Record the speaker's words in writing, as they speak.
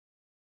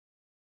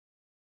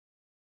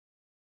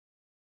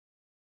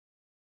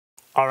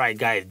Alright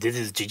guys, this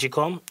is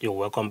Digicom. You're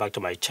welcome back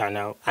to my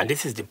channel, and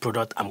this is the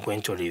product I'm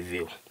going to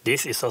review.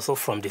 This is also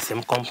from the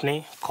same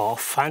company called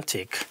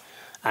Fanttik,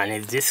 and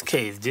in this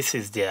case this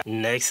is their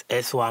Next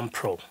S1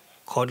 Pro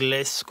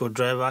cordless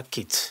screwdriver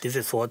kit. This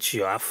is what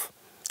you have.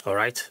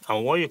 Alright,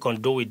 and what you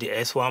can do with the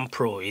S1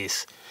 Pro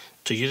is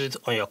to use it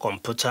on your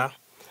computer.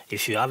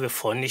 If you have a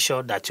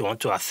furniture that you want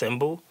to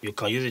assemble, you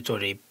can use it to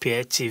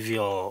repair TV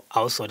or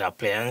household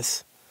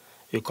appliance.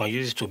 You can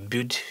use it to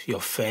build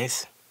your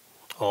fence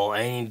or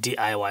any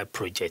DIY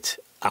project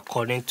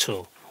according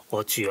to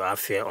what you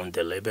have here on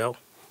the label.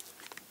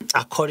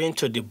 According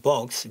to the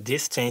box,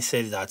 this thing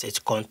says that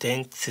it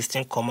contains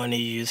 16 commonly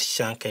used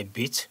shank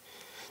bits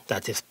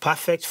that is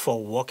perfect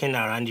for walking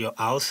around your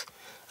house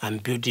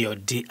and building your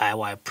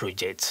DIY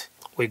project.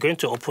 We're going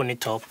to open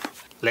it up.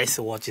 Let's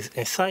see what is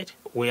inside.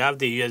 We have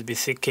the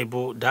USB-C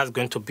cable that's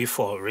going to be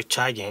for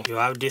recharging. You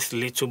have this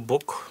little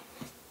book.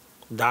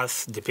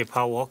 That's the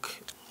paperwork.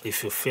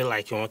 If you feel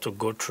like you want to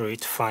go through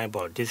it, fine,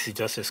 but this is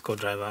just a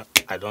screwdriver.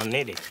 I don't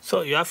need it.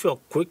 So you have your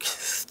quick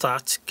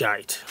start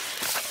guide.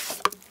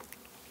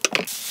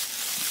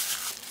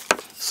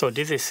 So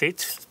this is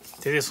it.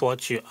 This is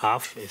what you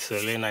have. It's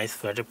really nice,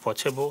 very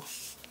portable.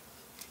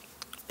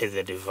 It's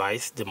a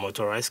device, the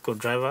motorized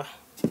screwdriver.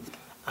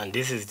 And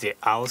this is the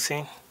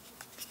housing.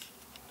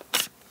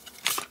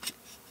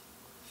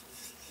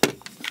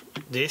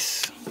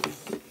 This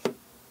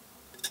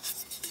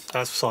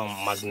has some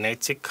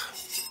magnetic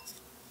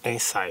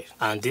inside,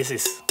 and this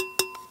is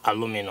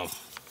aluminum.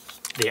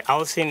 The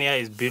housing here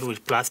is built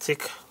with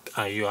plastic,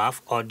 and you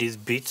have all these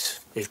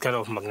bits. It's kind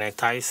of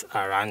magnetized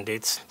around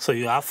it, so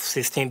you have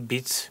 16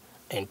 bits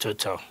in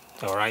total.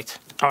 All right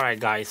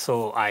guys,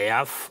 so I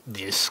have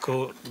the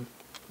screwdriver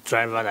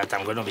that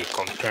I'm going to be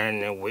comparing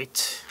it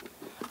with,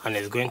 and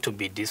it's going to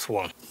be this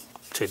one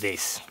to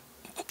this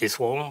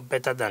one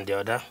better than the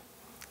other.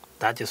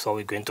 That is what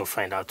we're going to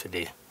find out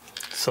today.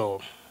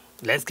 So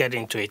let's get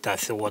into it and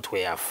see what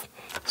we have.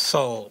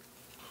 So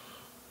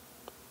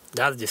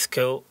that's the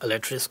Skil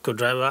electric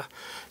screwdriver.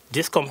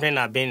 This company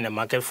has been in the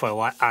market for a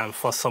while, and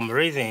for some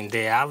reason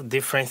they have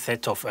different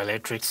sets of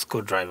electric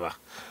screwdriver,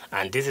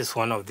 and this is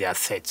one of their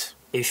sets.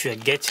 If you're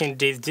getting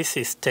this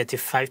is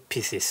 35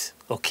 pieces.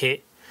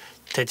 Okay,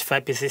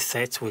 35 pieces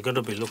set. We're going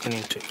to be looking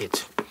into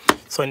it.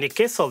 So in the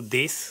case of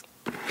this,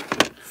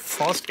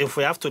 first, if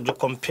we have to do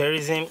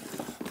comparison,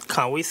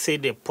 can we see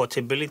the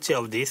portability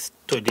of this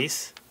to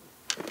this?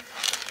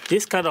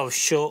 This kind of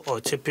show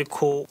a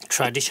typical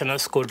traditional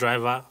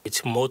screwdriver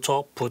with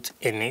motor put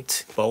in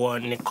it. But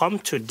when it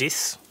comes to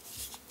this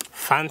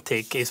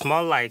Fanttik, it's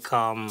more like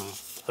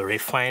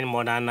refined,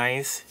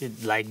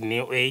 modernized, like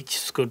new age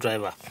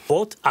screwdriver.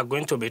 Both are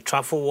going to be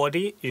travel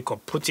worthy. You can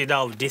put it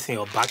out of this in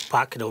your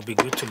backpack. They'll be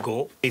good to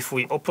go. If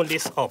we open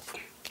this up,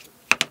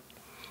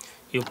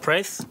 you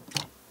press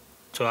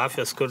to have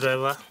your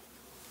screwdriver,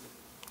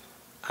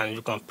 and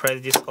you can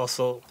press this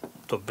also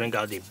to bring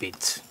out the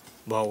bit.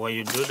 But when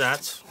you do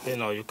that,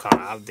 you can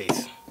have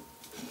this.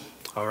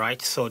 All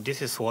right, so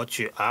this is what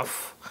you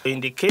have.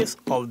 In the case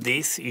of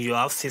this, you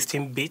have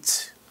 16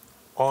 bits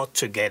all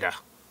together.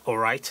 All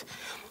right,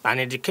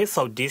 and in the case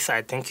of this,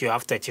 I think you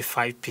have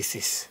 35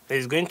 pieces.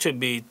 It's going to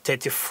be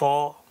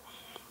 34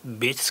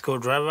 bit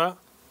screwdriver,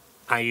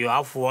 and you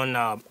have one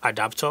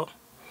adapter.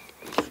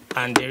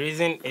 And the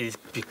reason is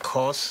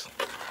because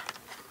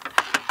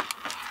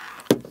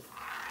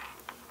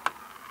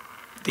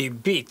the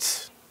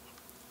bits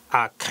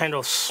are kind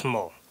of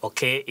small.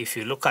 Okay, if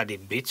you look at the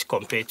bit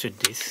compared to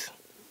this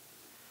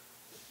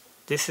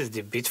is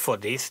the bit for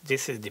this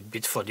is the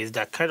bit for this.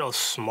 They're kind of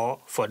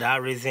small. For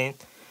that reason,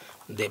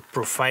 they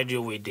provide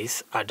you with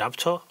this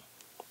adapter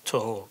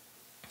to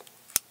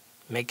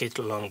make it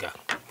longer.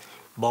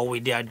 But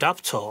with the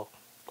adapter,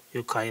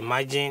 you can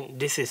imagine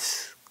this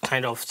is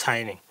kind of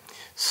tiny.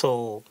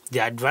 So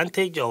the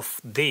advantage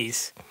of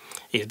this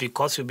is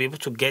because you'll be able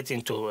to get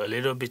into a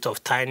little bit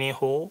of tiny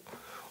hole,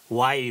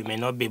 why you may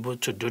not be able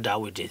to do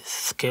that with the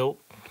Skil.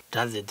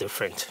 That's the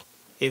difference.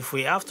 If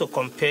we have to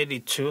compare the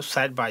two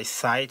side by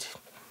side,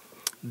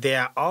 they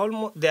are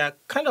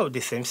kind of the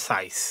same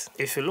size.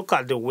 If you look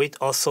at the weight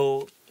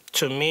also,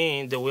 to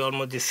me they were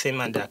almost the same,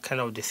 and they're kind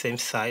of the same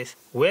size.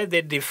 Where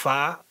they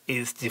differ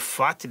is the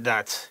fact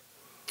that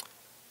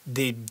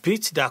the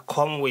bit that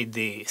come with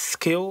the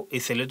Skil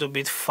is a little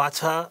bit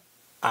fatter,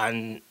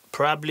 and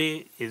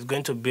probably is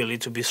going to be a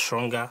little bit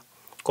stronger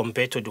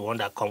compared to the one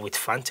that come with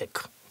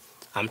Fanttik.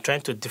 I'm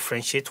trying to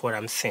differentiate what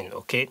I'm saying,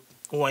 okay?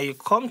 When you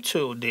come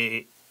to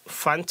the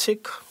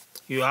Fanttik,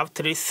 you have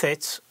 3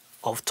 sets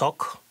of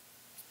torque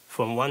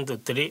from 1 to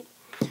 3.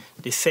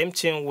 The same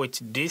thing with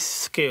this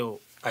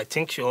Skil. I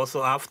think you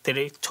also have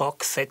 3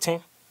 torque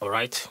setting, all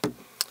right?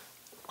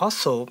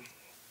 Also,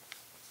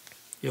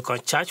 you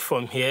can charge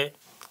from here,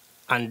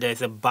 and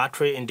there's a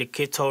battery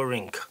indicator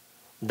ring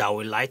that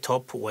will light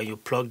up when you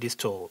plug this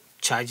to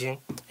charging.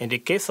 In the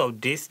case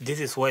of this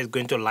is where it's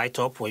going to light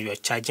up when you're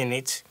charging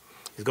it.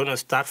 It's going to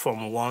start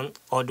from 1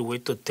 all the way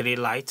to 3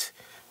 lights.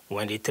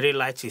 When the 3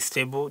 lights is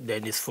stable,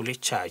 then it's fully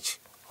charged.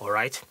 all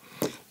right?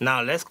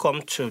 Now let's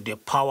come to the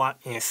power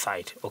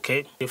inside,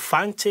 okay? The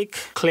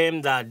Fanttik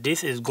claim that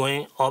this is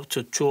going up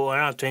to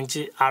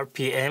 220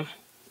 RPM,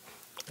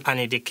 and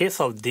in the case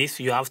of this,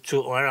 you have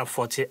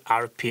 240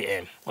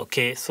 RPM,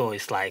 okay? So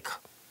it's like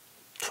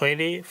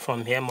 20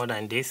 from here more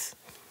than this.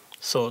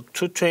 So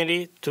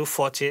 220,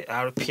 240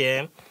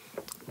 RPM,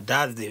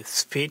 that's the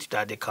speed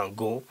that they can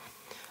go.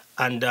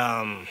 And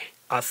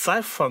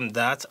aside from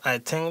that, I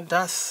think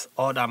that's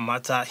all that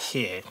matters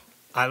here.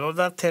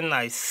 Another thing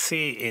I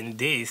see in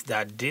this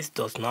that this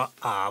does not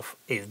have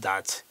is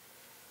that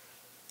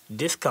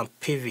this can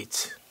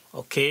pivot,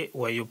 okay?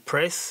 When you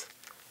press,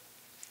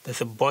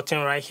 there's a button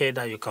right here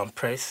that you can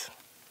press.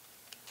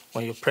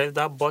 When you press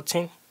that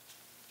button,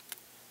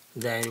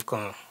 then you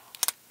can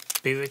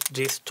pivot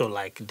this to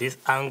like this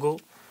angle.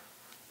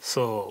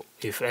 So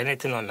if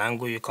anything on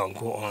angle, you can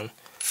go on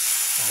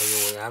and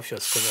you will have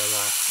your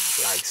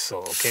screwdriver like so,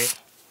 okay?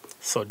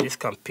 So this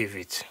can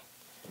pivot.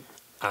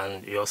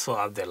 And you also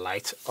have the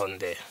light on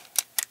there.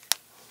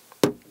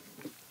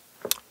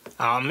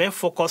 Our main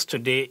focus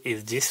today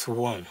is this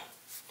one,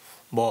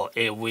 but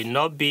it will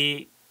not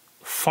be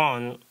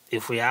fun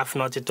if we have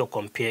nothing to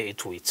compare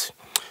it with.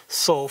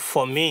 So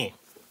for me,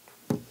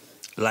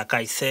 like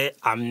I said,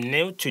 I'm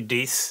new to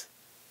this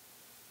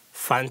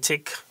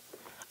Fanttik,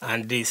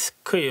 and this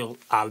Skil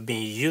I've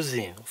been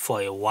using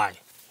for a while.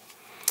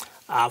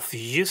 I've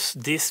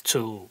used this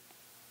to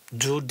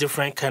do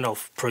different kind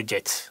of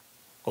projects,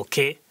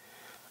 okay?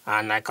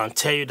 And I can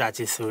tell you that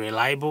it's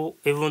reliable,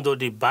 even though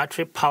the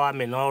battery power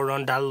may not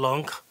run that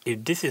long.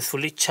 If this is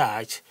fully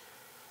charged,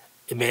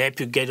 it may help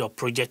you get your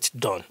project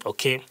done,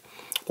 okay?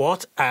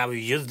 What I have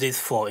used this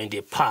for in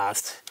the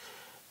past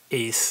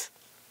is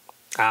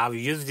I have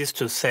used this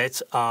to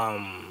set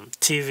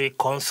TV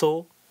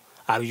console.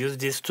 I've used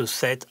this to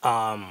set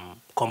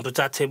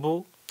computer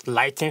table,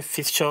 lighting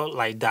fixture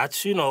like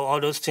that. You know, all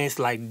those things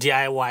like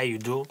DIY you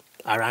do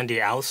around the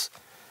house.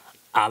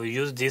 I've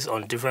used this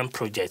on different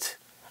projects,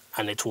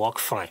 and it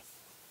works fine.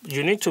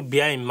 You need to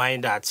bear in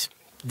mind that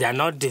they are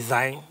not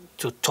designed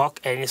to torque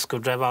any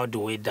screwdriver all the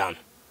way down.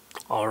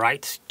 All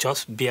right,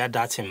 just bear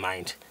that in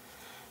mind.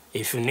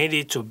 If you need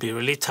it to be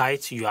really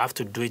tight, you have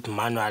to do it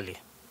manually.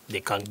 They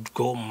can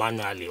go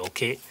manually,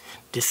 okay?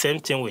 The same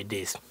thing with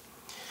this.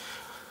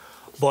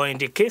 But in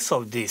the case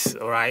of this,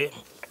 all right,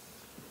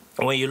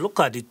 when you look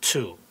at the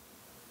two,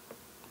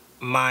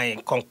 my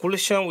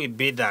conclusion will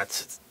be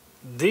that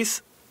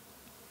these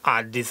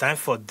are designed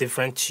for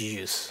different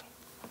use,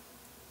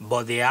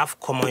 but they have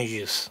common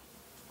use.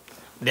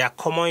 Their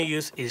common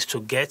use is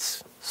to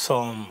get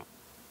some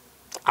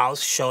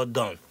house chore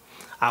done.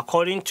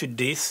 According to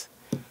this,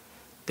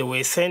 they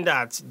were saying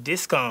that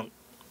this can,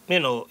 you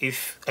know,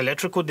 if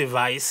electrical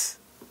device,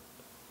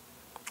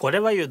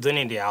 whatever you're doing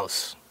in the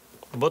house,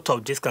 both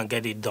of these can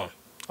get it done,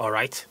 all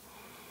right?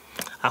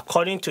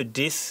 According to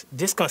this,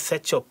 this can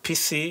set your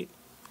PC.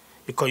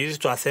 You can use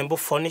it to assemble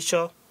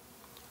furniture,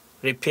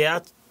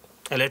 repair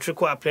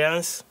electrical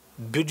appliance,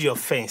 build your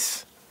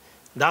fence.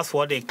 That's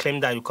what they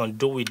claim that you can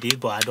do with this,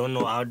 but I don't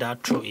know how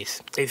that true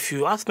is. If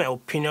you ask my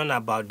opinion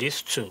about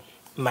these two,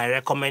 my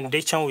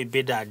recommendation will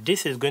be that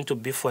this is going to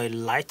be for a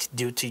light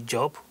duty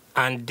job,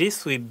 and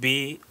this will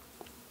be,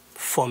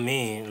 for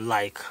me,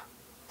 like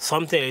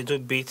something a little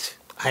bit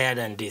higher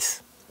than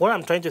this. What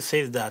I'm trying to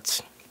say is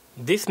that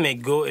this may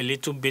go a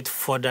little bit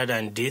further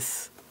than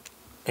this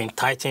and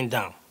tighten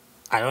down.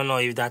 I don't know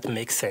if that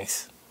makes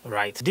sense,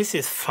 right? This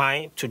is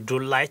fine to do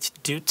light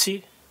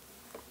duty.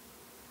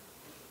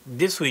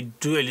 This will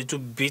do a little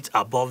bit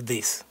above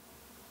this,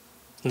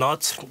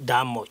 not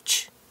that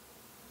much.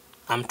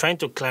 I'm trying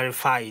to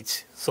clarify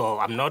it, so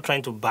I'm not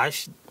trying to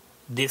bash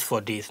this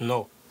for this,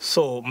 no.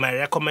 So my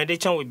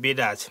recommendation would be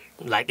that,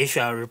 like if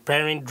you are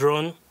repairing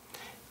drone,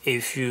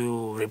 if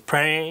you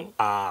repairing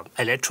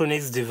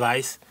electronics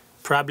device,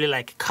 probably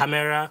like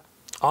camera,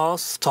 all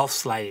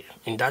stuffs like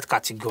in that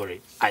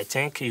category, I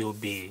think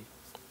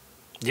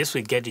this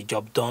will get the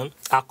job done.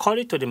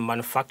 According to the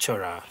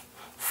manufacturer,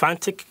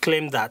 Fanttik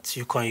claimed that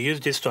you can use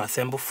this to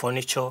assemble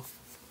furniture,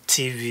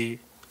 TV,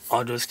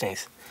 all those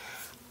things.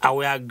 I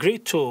will agree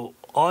to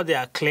all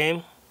their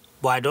claim,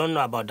 but I don't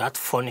know about that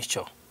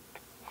furniture.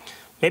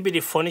 Maybe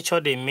the furniture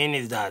they mean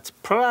is that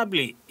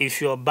probably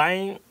if you're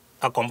buying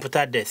a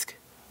computer desk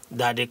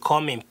that they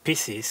come in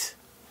pieces,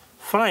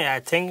 fine, I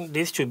think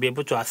this should be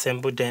able to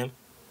assemble them,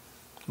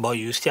 but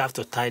you still have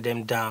to tie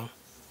them down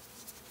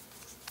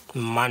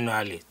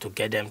manually to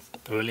get them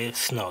really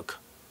snug,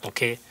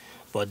 okay?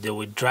 But they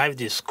will drive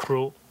the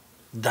screw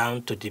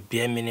down to the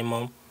bare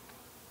minimum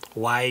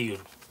while you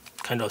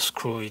kind of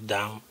screw it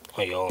down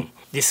on your own.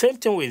 The same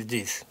thing with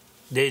this.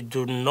 They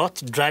do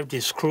not drive the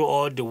screw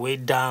all the way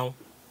down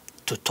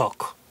to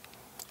torque.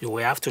 You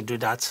will have to do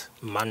that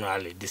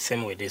manually, the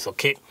same with this,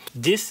 okay?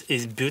 This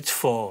is built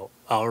for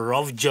a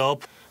rough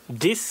job.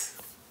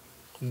 This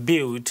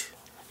build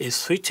is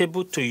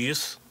suitable to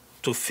use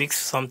to fix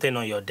something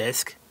on your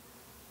desk,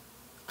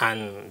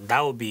 and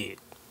that will be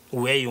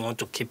where you want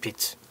to keep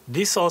it.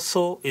 This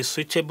also is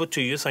suitable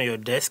to use on your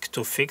desk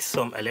to fix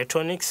some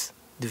electronics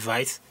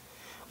device,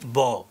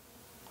 but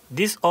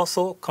This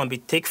also can be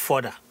taken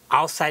further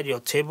outside your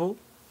table,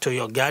 to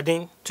your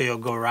garden, to your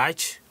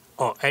garage,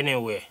 or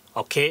anywhere,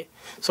 okay?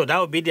 So that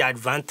would be the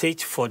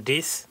advantage for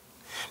this.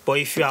 But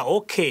if you are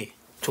okay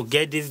to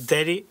get this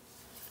dirty,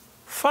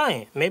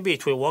 fine, maybe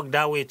it will work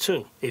that way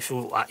too, if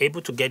you are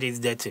able to get this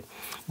dirty.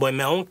 But in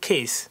my own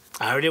case,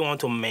 I really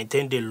want to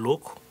maintain the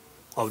look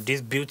of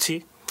this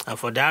beauty, and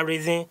for that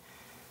reason,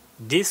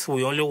 this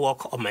will only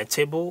work on my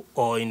table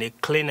or in a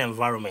clean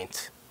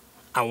environment.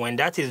 And when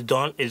that is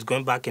done, it's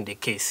going back in the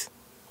case.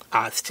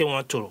 I still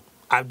want to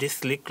have this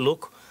sleek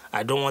look.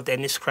 I don't want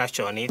any scratch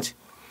on it.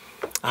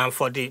 And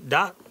for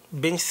that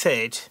being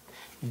said,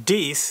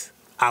 this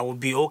I will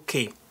be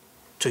okay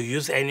to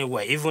use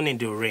anywhere, even in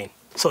the rain.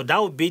 So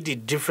that would be the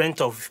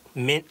difference of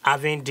me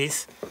having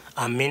this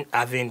and me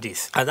having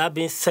this. As that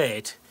being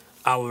said,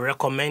 I will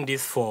recommend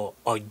this for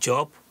a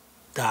job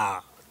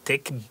that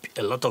take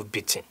a lot of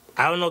beating.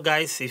 I don't know,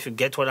 guys, if you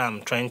get what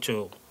I'm trying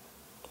to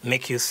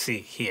make you see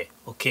here,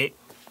 okay?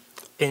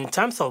 In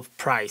terms of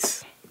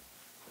price,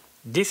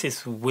 this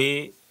is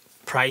way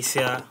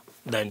pricier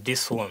than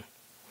this one.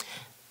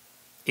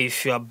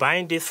 If you are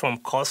buying this from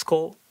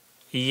Costco,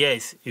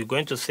 yes, you're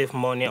going to save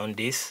money on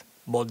this.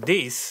 But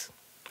this,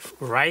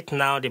 right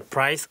now, the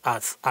price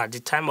at the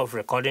time of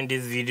recording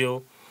this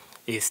video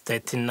is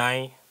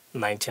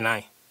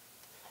 $39.99.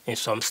 In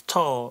some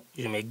store,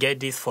 you may get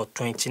this for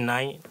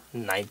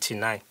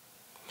 $29.99.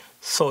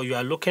 So you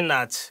are looking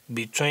at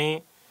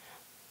between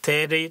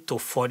 $30 to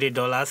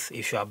 $40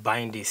 if you are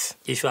buying this.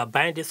 If you are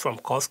buying this from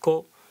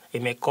Costco,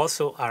 it may cost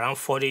you around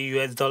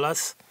 $40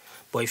 US.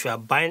 But if you are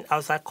buying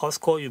outside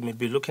Costco, you may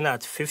be looking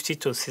at $50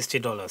 to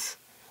 $60.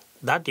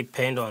 That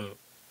depends on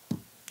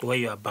where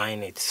you are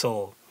buying it.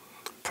 So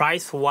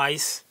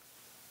price-wise,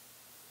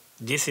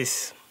 this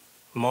is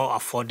more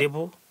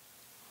affordable,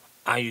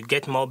 and you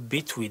get more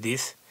beat with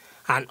this.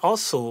 And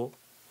also,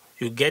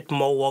 you get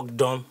more work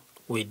done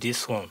with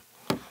this one.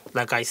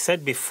 Like I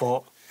said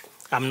before,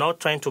 I'm not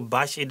trying to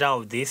bash either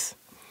of this.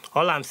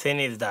 All I'm saying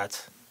is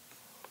that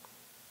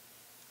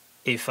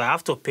if I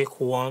have to pick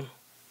one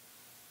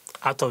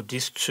out of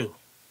these two,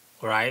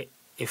 right?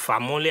 If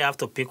I'm only have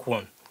to pick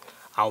one,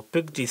 I'll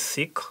pick the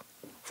Skil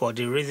for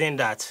the reason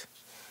that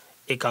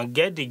it can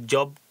get the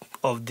job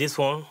of this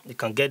one, it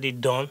can get it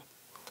done,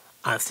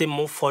 and still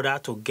move further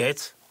to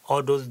get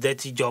all those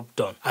dirty jobs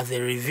done. As a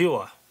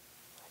reviewer,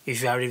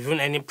 if you are reviewing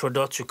any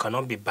product, you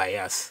cannot be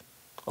biased,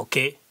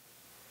 okay?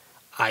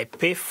 I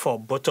pay for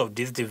both of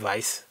these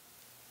devices.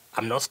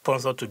 I'm not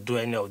sponsored to do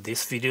any of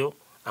this video,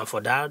 and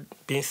for that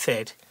being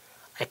said,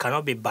 I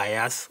cannot be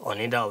biased on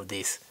either of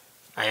these.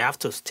 I have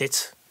to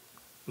state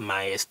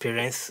my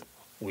experience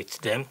with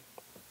them,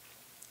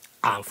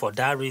 and for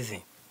that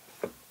reason,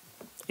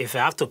 if I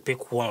have to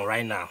pick one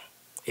right now,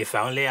 if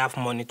I only have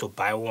money to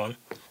buy one,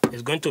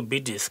 it's going to be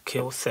the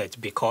Skil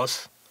set,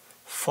 because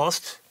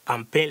first,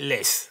 I'm paying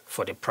less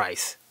for the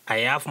price. I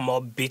have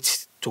more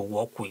bits to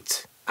work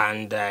with,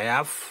 and I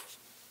have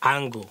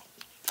angle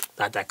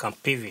that I can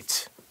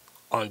pivot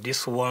on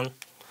this one.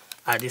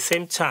 At the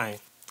same time,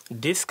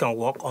 this can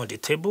work on the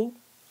table,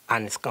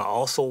 and it can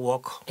also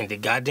work in the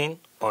garden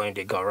or in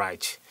the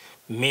garage,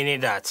 meaning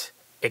that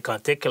it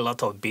can take a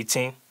lot of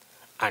beating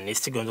and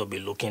it's still going to be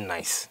looking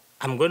nice.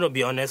 I'm going to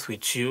be honest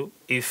with you,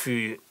 if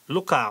you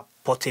look at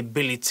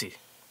portability,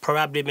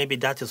 probably maybe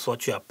that is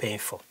what you are paying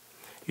for.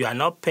 You are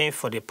not paying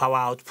for the power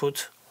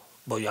output,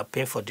 but you are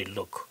paying for the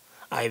look.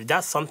 And if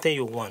that's something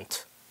you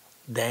want,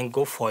 then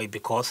go for it,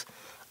 because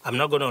I'm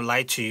not going to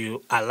lie to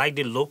you, I like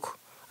the look,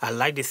 I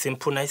like the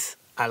simpleness,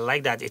 I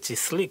like that it is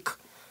sleek,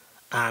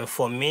 and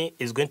for me,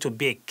 it's going to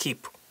be a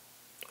keep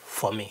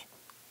for me.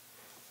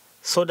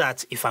 So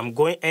that if I'm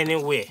going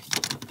anywhere,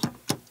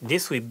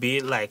 this will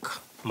be like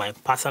my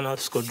personal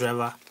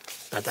screwdriver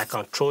that I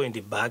can throw in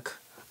the bag,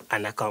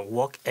 and I can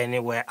walk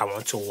anywhere I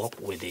want to walk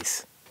with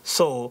this.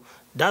 So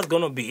that's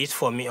going to be it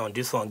for me on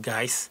this one,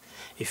 guys.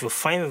 If you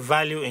find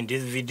value in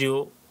this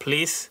video,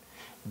 please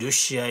do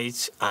share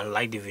it and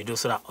like the video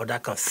so that others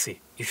can see.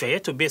 If you're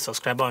yet to be a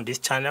subscriber on this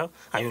channel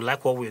and you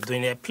like what we're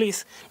doing here,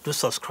 please do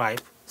subscribe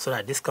so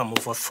that this can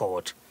move us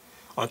forward.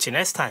 Until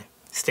next time,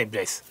 stay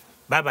blessed.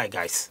 Bye-bye,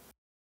 guys.